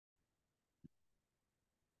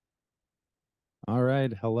All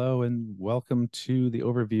right. Hello and welcome to the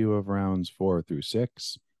overview of rounds 4 through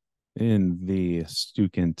 6 in the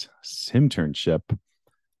Stukent Simternship,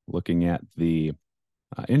 looking at the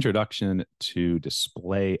introduction to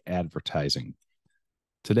display advertising.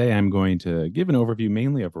 Today, I'm going to give an overview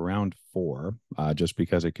mainly of round 4, just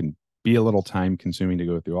because it can be a little time consuming to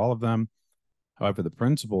go through all of them. However, the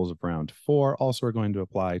principles of round 4 also are going to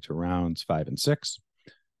apply to rounds 5 and 6.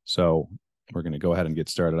 So we're going to go ahead and get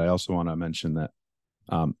started. I also want to mention that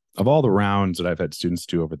of all the rounds that I've had students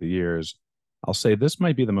do over the years, I'll say this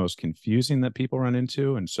might be the most confusing that people run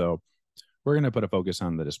into. And so we're going to put a focus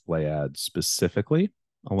on the display ads specifically,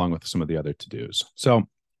 along with some of the other to-dos. So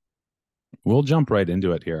we'll jump right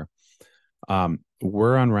into it here.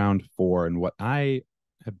 We're on round 4, and what I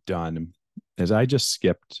have done is I just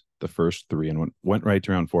skipped the first 3 and went right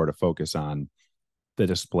to round 4 to focus on the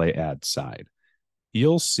display ad side.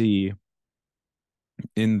 You'll see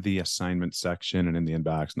in the assignment section and in the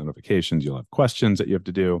inbox notifications, you'll have questions that you have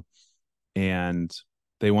to do. And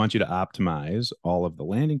they want you to optimize all of the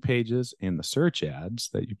landing pages and the search ads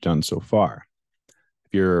that you've done so far.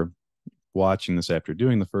 If you're watching this after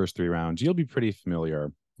doing the first 3 rounds, you'll be pretty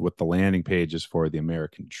familiar with the landing pages for the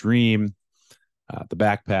American Dream, the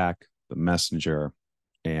backpack, the messenger,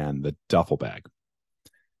 and the duffel bag.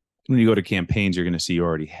 When you go to campaigns, you're going to see you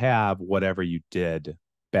already have whatever you did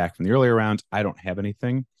back from the earlier rounds. I don't have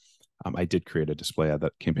anything. I did create a display ad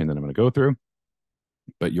that campaign that I'm going to go through,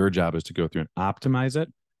 but your job is to go through and optimize it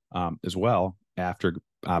as well after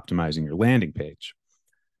optimizing your landing page.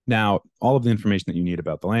 Now, all of the information that you need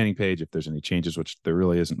about the landing page, if there's any changes, which there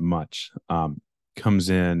really isn't much, comes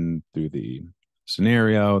in through the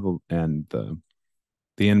scenario and the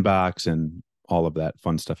inbox and all of that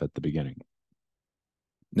fun stuff at the beginning.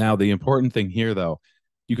 Now, the important thing here, though,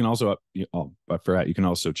 you can also, you can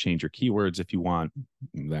also change your keywords if you want.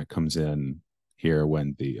 That comes in here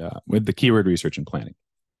when with the keyword research and planning.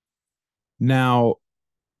 Now,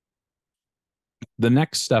 the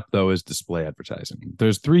next step, though, is display advertising.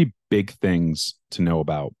 There's 3 big things to know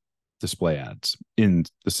about display ads in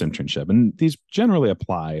the Simternship, and these generally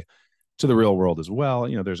apply to the real world as well.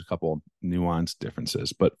 There's a couple nuanced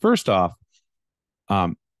differences, but first off,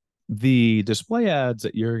 the display ads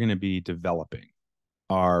that you're going to be developing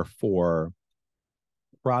are for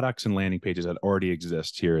products and landing pages that already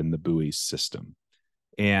exist here in the buoy system.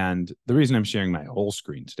 And the reason I'm sharing my whole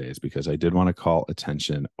screen today is because I did want to call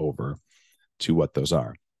attention over to what those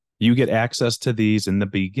are. You get access to these in the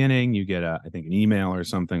beginning. You get, I think, an email or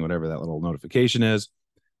something, whatever that little notification is.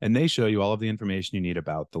 And they show you all of the information you need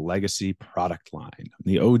about the legacy product line,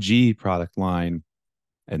 the OG product line,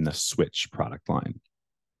 and the Switch product line.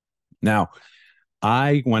 Now,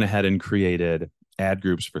 I went ahead and created ad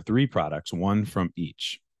groups for 3 products, 1 from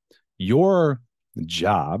each. Your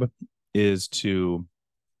job is to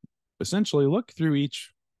essentially look through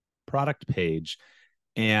each product page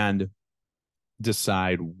and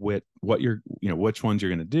decide which ones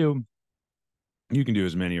you're going to do. You can do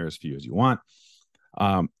as many or as few as you want.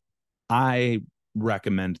 I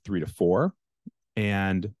recommend 3 to 4.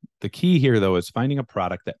 And the key here, though, is finding a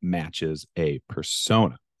product that matches a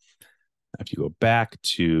persona. If you go back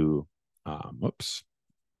to,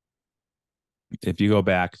 if you go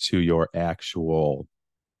back to your actual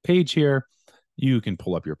page here, you can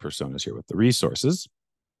pull up your personas here with the resources.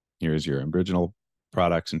 Here's your original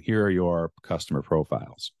products, and here are your customer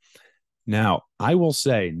profiles. Now, I will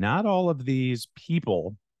say not all of these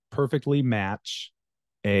people perfectly match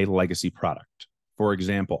a legacy product. For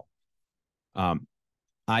example, I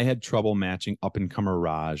had trouble matching Up-and-Comer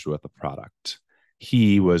Raj with a product.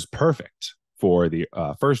 He was perfect for the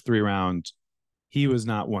first 3 rounds. He was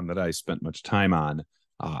not one that I spent much time on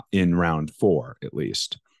in round 4, at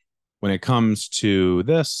least. When it comes to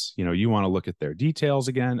this, you want to look at their details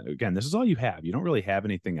again. Again, this is all you have. You don't really have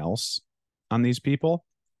anything else on these people,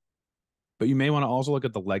 but you may want to also look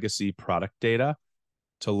at the legacy product data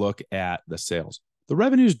to look at the sales. The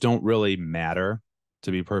revenues don't really matter,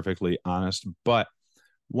 to be perfectly honest, but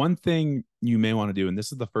one thing you may want to do, and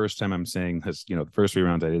this is the first time I'm saying this, the first 3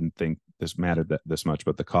 rounds, I didn't think this mattered this much,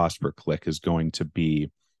 but the cost per click is going to be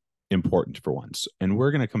important for once. And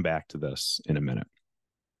we're going to come back to this in a minute.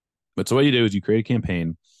 But so what you do is you create a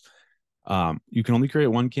campaign. You can only create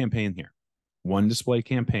 1 campaign here, 1 display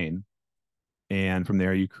campaign. And from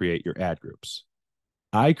there, you create your ad groups.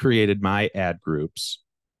 I created my ad groups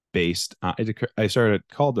based on, I started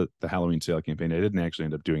called the Halloween sale campaign. I didn't actually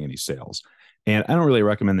end up doing any sales. And I don't really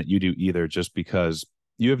recommend that you do either, just because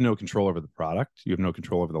you have no control over the product. You have no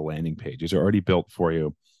control over the landing pages. They're already built for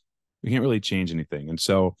you. You can't really change anything. And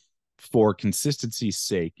so for consistency's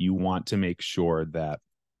sake, you want to make sure that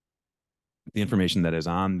the information that is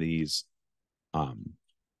on these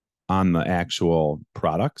on the actual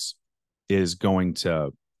products is going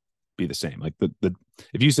to be the same. Like the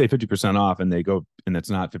if you say 50% off and they go and it's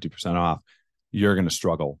not 50% off, you're going to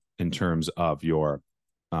struggle in terms of your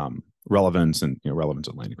relevance and relevance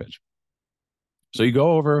of landing page. So you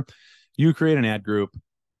go over, you create an ad group,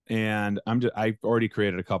 and I've already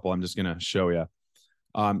created a couple. I'm just going to show you.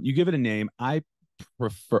 You give it a name. I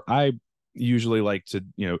usually like to,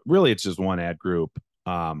 really it's just one ad group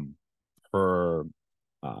per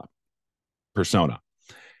persona,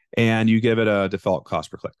 and you give it a default cost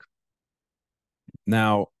per click.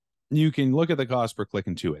 Now, you can look at the cost per click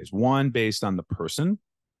in two ways. One, based on the person.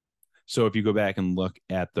 So if you go back and look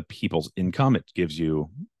at the people's income, it gives you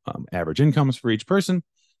average incomes for each person.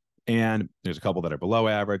 And there's a couple that are below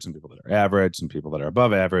average, some people that are average, some people that are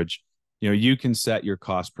above average. You can set your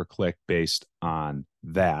cost per click based on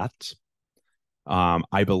that.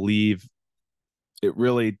 I believe it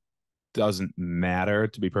really doesn't matter,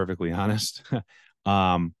 to be perfectly honest.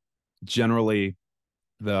 Generally,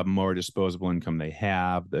 the more disposable income they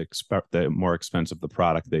have, the more expensive the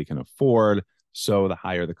product they can afford. So the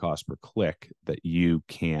higher the cost per click that you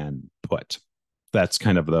can put. That's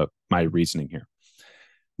kind of my reasoning here.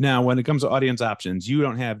 Now, when it comes to audience options, you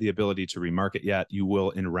don't have the ability to remarket yet. You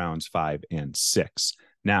will in rounds 5 and 6.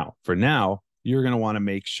 Now, for now, you're going to want to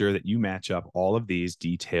make sure that you match up all of these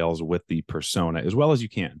details with the persona as well as you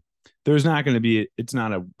can. It's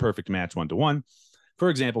not a perfect match one-to-one. For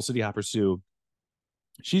example, City Hopper Sue,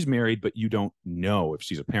 she's married, but you don't know if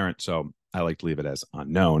she's a parent. So I like to leave it as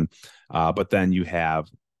unknown. But then you have,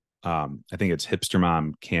 I think it's Hipster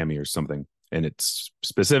Mom Cami or something. And it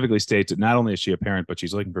specifically states that not only is she a parent, but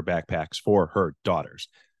she's looking for backpacks for her daughters.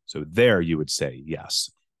 So there you would say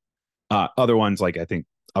yes. Other ones, like I think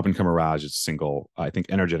Up and Come Raj is single. I think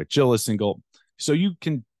Energetic Jill is single. So you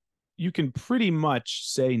can pretty much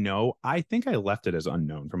say no. I think I left it as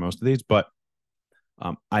unknown for most of these, but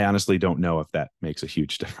I honestly don't know if that makes a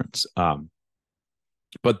huge difference.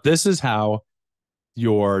 But this is how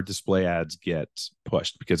your display ads get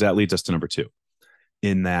pushed, because that leads us to number 2,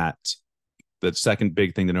 in that the second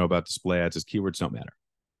big thing to know about display ads is keywords don't matter.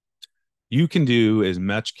 You can do as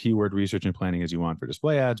much keyword research and planning as you want for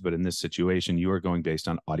display ads, but in this situation, you are going based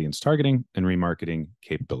on audience targeting and remarketing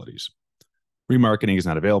capabilities. Remarketing is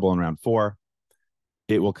not available in round 4.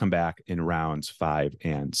 It will come back in rounds 5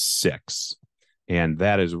 and 6. And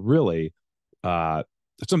that is really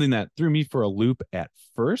something that threw me for a loop at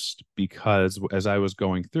first, because as I was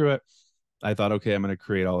going through it, I thought, okay, I'm going to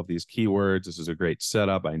create all of these keywords. This is a great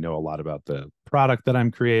setup. I know a lot about the product that I'm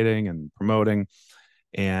creating and promoting,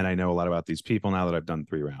 and I know a lot about these people now that I've done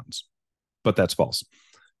 3 rounds. But that's false.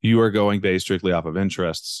 You are going based strictly off of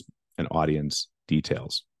interests and audience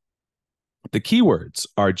details. The keywords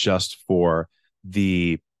are just for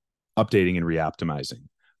the updating and reoptimizing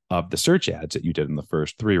of the search ads that you did in the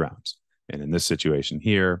first 3 rounds. And in this situation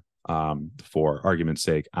here, for argument's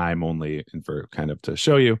sake, I'm only, and for kind of to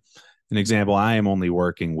show you an example, I am only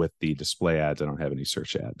working with the display ads. I don't have any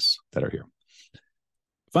search ads that are here.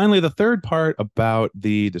 Finally, the third part about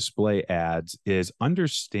the display ads is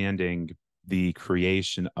understanding the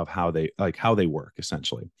creation of how they work,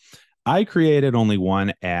 essentially. I created only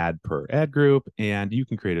 1 ad per ad group, and you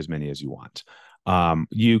can create as many as you want.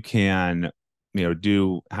 You can,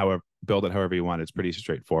 build it however you want. It's pretty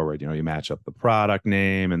straightforward. You match up the product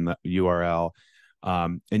name and the URL.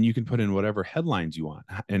 And you can put in whatever headlines you want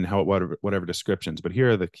and whatever descriptions. But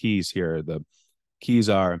here are the keys here. The keys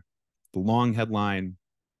are the long headline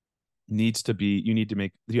you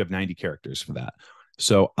have 90 characters for that.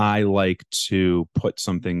 So I like to put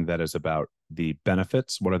something that is about the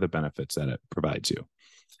benefits. What are the benefits that it provides you?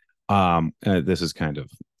 This is kind of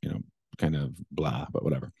blah, but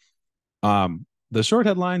whatever. The short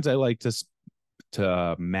headlines, I like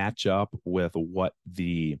to match up with what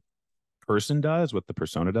the person does, what the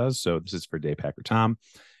persona does. So this is for Daypacker Tom.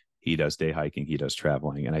 He does day hiking, he does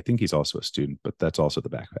traveling, and I think he's also a student, but that's also the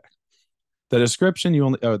backpack. The description,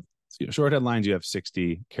 short headlines, you have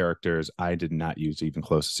 60 characters. I did not use even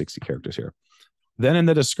close to 60 characters here. Then in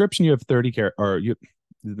the description, you have 30 characters,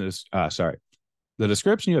 the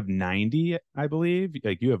description, you have 90, I believe.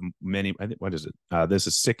 Like you have many, I think, what is it? This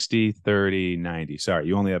is 60, 30, 90. Sorry,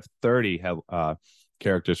 you only have 30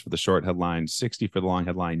 characters for the short headline, 60 for the long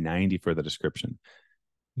headline, 90 for the description.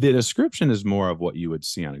 The description is more of what you would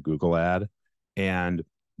see on a Google ad. And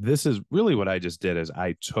this is really what I just did is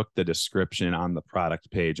I took the description on the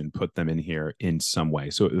product page and put them in here in some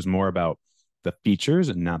way. So it was more about the features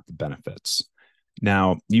and not the benefits.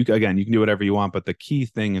 Now, you can do whatever you want, but the key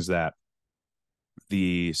thing is that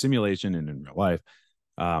the simulation and in real life,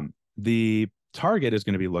 the target is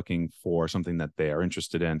going to be looking for something that they are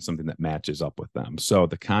interested in, something that matches up with them. So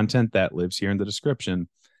the content that lives here in the description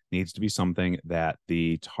needs to be something that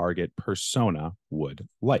the target persona would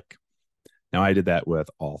like. Now, I did that with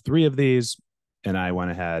all three of these, and I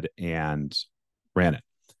went ahead and ran it.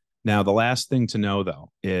 Now, the last thing to know,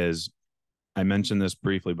 though, is I mentioned this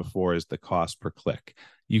briefly before, is the cost per click.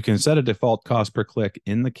 You can set a default cost per click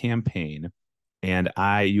in the campaign. And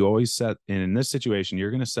you always set, and in this situation, you're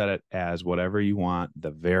going to set it as whatever you want the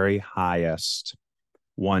very highest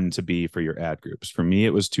one to be for your ad groups. For me, it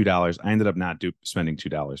was $2. I ended up not spending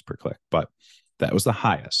 $2 per click, but that was the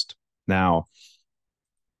highest. Now,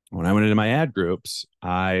 when I went into my ad groups,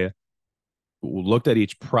 I looked at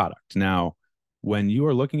each product. Now, when you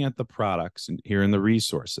are looking at the products and here in the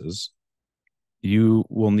resources, you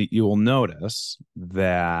will notice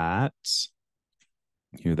that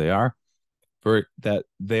here they are. For that,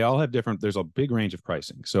 they all have different, there's a big range of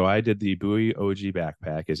pricing. So I did the Bowie OG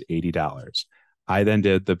backpack is $80. I then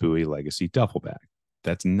did the Bowie Legacy duffel bag.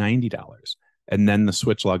 That's $90. And then the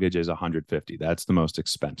switch luggage is $150. That's the most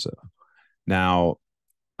expensive. Now,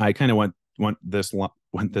 I kind of went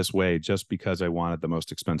this way just because I wanted the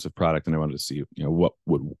most expensive product and I wanted to see,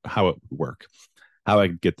 how it would work, how I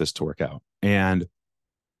could get this to work out. And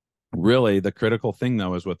really the critical thing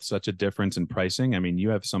though is with such a difference in pricing, I mean,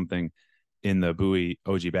 you have something in the Bowie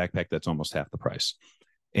OG backpack that's almost half the price.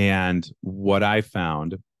 And what I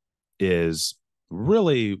found is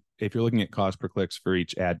really, if you're looking at cost per clicks for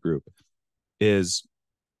each ad group, is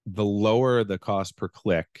the lower the cost per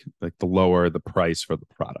click, like the lower the price for the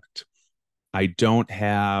product. I don't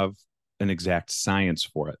have an exact science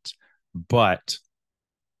for it, but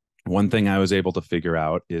one thing I was able to figure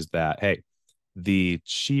out is that, hey, the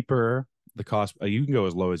cheaper the cost, you can go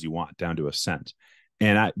as low as you want, down to a cent.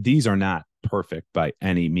 And these are not perfect by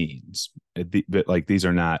any means, but like these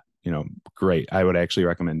are not, great. I would actually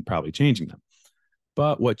recommend probably changing them.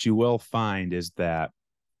 But what you will find is that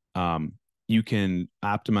you can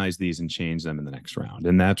optimize these and change them in the next round.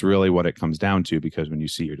 And that's really what it comes down to, because when you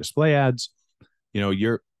see your display ads,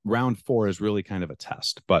 your round 4 is really kind of a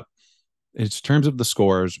test. But in terms of the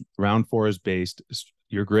scores, round 4 is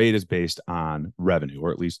your grade is based on revenue,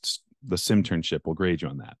 or at least the Simternship will grade you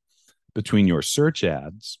on that. Between your search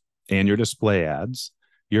ads and your display ads,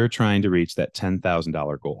 you're trying to reach that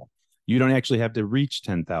 $10,000 goal. You don't actually have to reach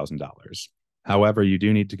 $10,000. However, you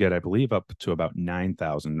do need to get, I believe, up to about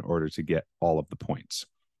 9,000 in order to get all of the points,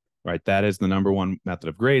 right? That is the number one method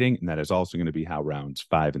of grading, and that is also going to be how rounds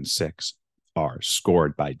 5 and 6 are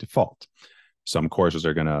scored by default. Some courses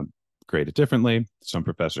are going to grade it differently. Some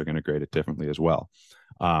professors are going to grade it differently as well.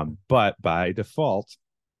 But by default,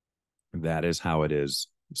 that is how it is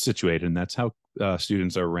situated, and that's how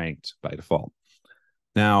students are ranked by default.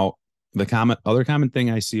 Now, the other common thing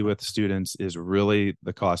I see with students is really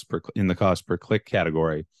the cost per click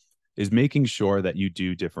category is making sure that you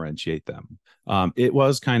do differentiate them. It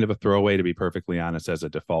was kind of a throwaway, to be perfectly honest, as a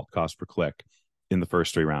default cost per click in the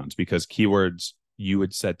first 3 rounds, because keywords, you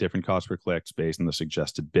would set different cost per clicks based on the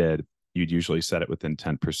suggested bid. You'd usually set it within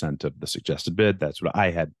 10% of the suggested bid. That's what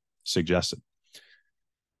I had suggested.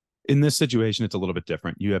 In this situation, it's a little bit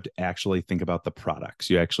different. You have to actually think about the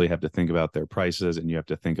products. You actually have to think about their prices, and you have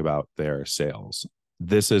to think about their sales.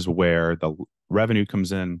 This is where the revenue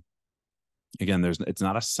comes in. Again, it's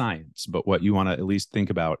not a science, but what you want to at least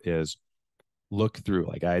think about is look through.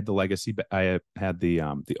 Like I had the legacy, I had the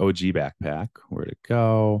OG backpack. Where'd it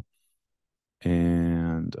go?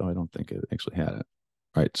 And I don't think it actually had it.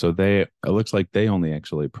 Right. So it looks like they only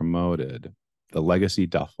actually promoted the legacy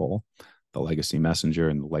duffel, the legacy messenger,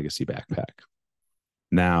 and the legacy backpack.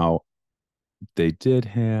 Now, they did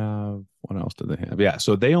have, what else did they have? Yeah,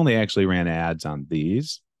 so they only actually ran ads on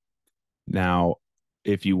these. Now,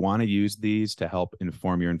 if you want to use these to help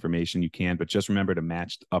inform your information, you can, but just remember to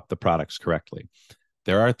match up the products correctly.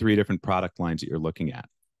 There are 3 different product lines that you're looking at: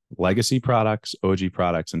 legacy products, OG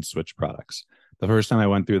products, and switch products. The first time I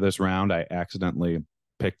went through this round, I accidentally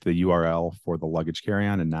picked the URL for the luggage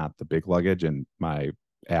carry-on and not the big luggage, and my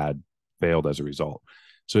ad failed as a result.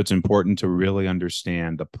 So it's important to really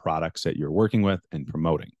understand the products that you're working with and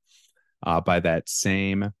promoting. By that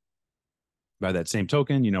same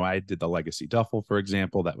token, I did the legacy duffel, for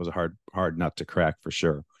example. That was a hard nut to crack for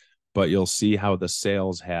sure. But you'll see how the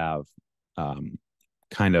sales have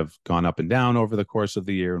kind of gone up and down over the course of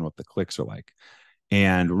the year and what the clicks are like.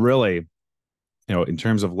 And really, in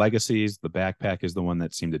terms of legacies, the backpack is the one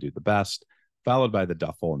that seemed to do the best, followed by the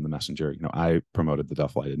duffel and the messenger. I promoted the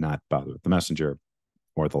duffel. I did not bother with the messenger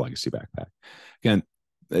or the legacy backpack. Again,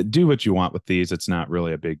 do what you want with these. It's not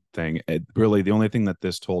really a big thing. Really, the only thing that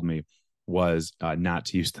this told me was not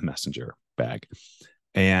to use the messenger bag.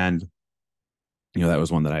 And, that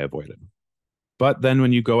was one that I avoided. But then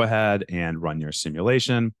when you go ahead and run your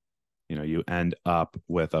simulation, you end up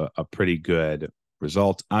with a pretty good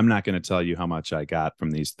result. I'm not going to tell you how much I got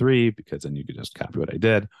from these three, because then you could just copy what I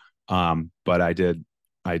did. But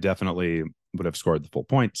I definitely would have scored the full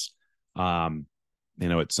points.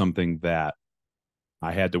 It's something that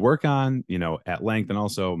I had to work on, at length, and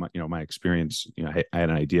also my experience, I had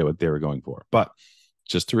an idea what they were going for. But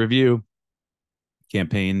just to review,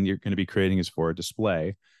 campaign you're going to be creating is for a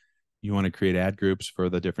display. You want to create ad groups for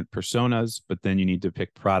the different personas, but then you need to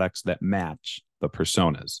pick products that match the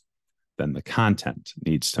personas. Then the content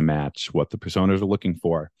needs to match what the personas are looking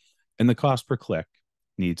for, and the cost per click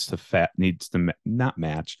needs to not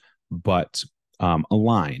match, but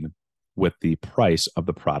align with the price of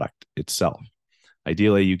the product itself.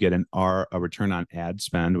 Ideally, you get a return on ad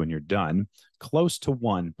spend when you're done close to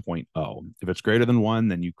 1.0. If it's greater than 1,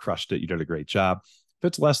 then you crushed it. You did a great job. If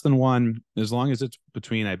it's less than 1, as long as it's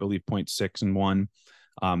between, I believe, 0.6 and 1,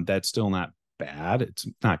 that's still not bad. It's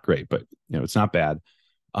not great, but it's not bad.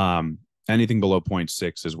 Anything below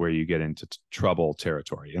 0.6 is where you get into trouble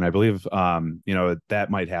territory. And I believe, that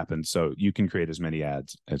might happen. So you can create as many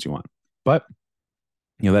ads as you want. But,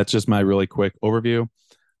 that's just my really quick overview.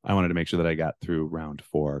 I wanted to make sure that I got through round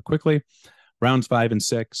 4 quickly. Rounds 5 and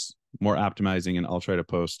 6, more optimizing, and I'll try to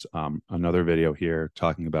post another video here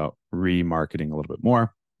talking about remarketing a little bit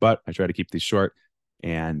more, but I try to keep these short,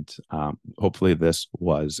 and hopefully this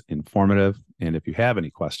was informative. And if you have any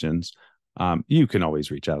questions, you can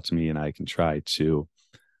always reach out to me, and I can try to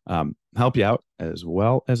help you out as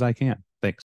well as I can.